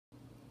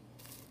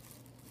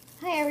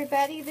Hi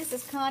everybody, this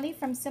is Connie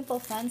from Simple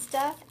Fun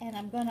Stuff, and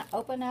I'm going to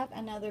open up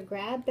another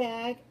grab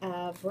bag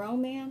of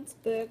romance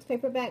books,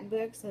 paperback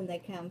books, and they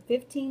come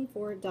 15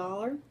 for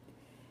 $1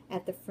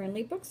 at the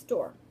Friendly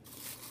Bookstore.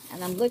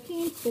 And I'm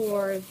looking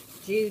for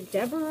Jude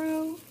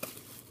Devereaux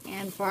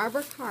and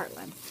Barbara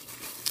Cartland.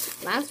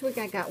 Last week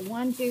I got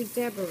one Jude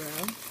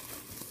Devereaux.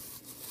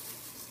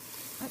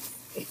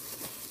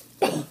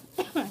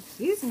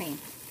 Excuse me,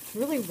 it's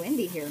really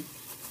windy here.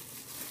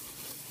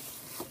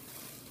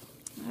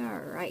 All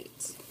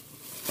right.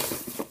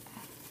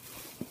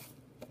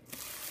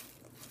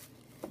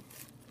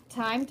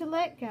 Time to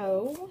Let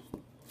Go.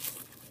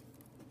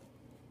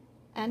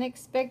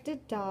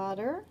 Unexpected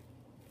Daughter.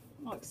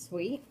 Looks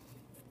sweet.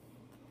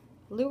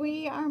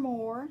 Louis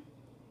Armour.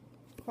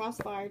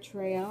 Crossfire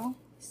Trail.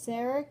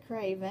 Sarah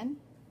Craven.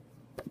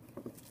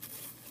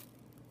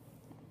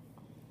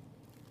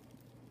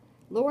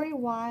 Lori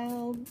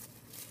Wilde.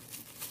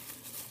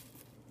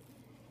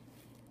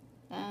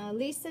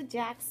 Lisa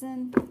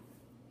Jackson.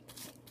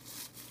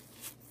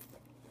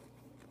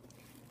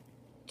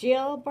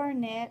 Jill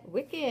Barnett.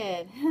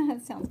 Wicked.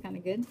 That sounds kind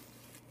of good.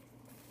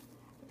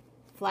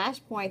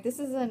 Flashpoint. This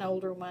is an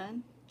older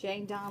one.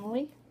 Jane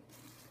Donnelly.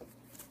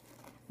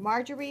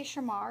 Marjorie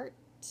Chamart.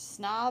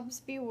 Snobs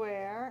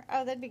Beware.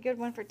 Oh, that'd be a good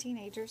one for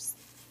teenagers.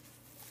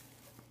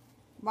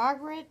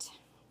 Margaret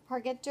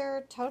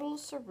Pargeter. Total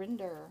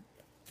Surrender.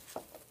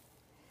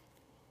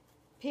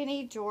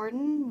 Penny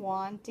Jordan.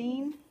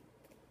 Wanting.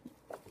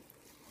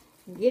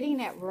 Getting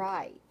It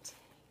Right.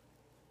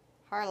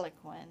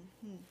 Harlequin.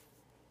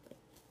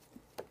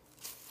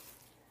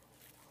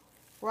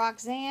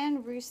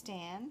 Roxanne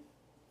Roustan.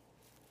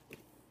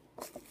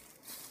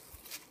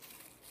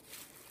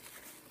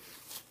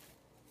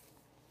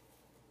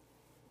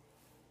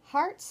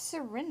 Heart's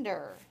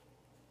Surrender.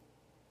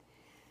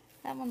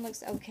 That one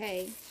looks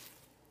okay.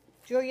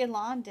 Julia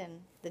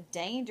London, The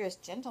Dangerous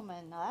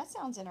Gentleman. Now that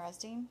sounds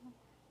interesting.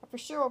 For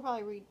sure we'll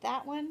probably read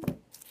that one.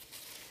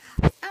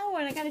 Oh,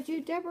 and I got a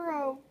Jude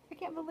Devereaux. I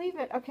can't believe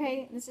it.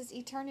 Okay, this is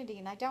Eternity,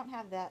 and I don't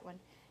have that one.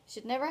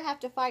 Should never have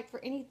to fight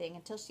for anything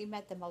until she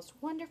met the most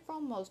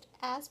wonderful, most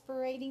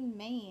aspirating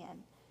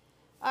man.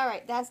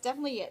 Alright, that's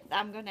definitely it.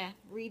 I'm going to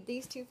read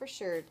these two for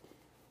sure.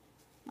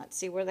 Let's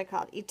see, what are they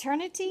called?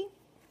 Eternity.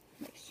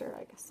 Make sure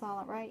I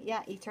saw it right.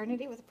 Yeah,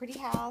 Eternity with a Pretty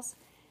House.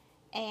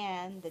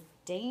 And The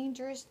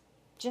Dangerous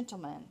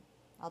Gentleman.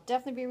 I'll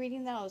definitely be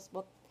reading those.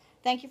 Well,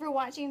 thank you for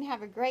watching.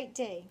 Have a great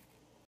day.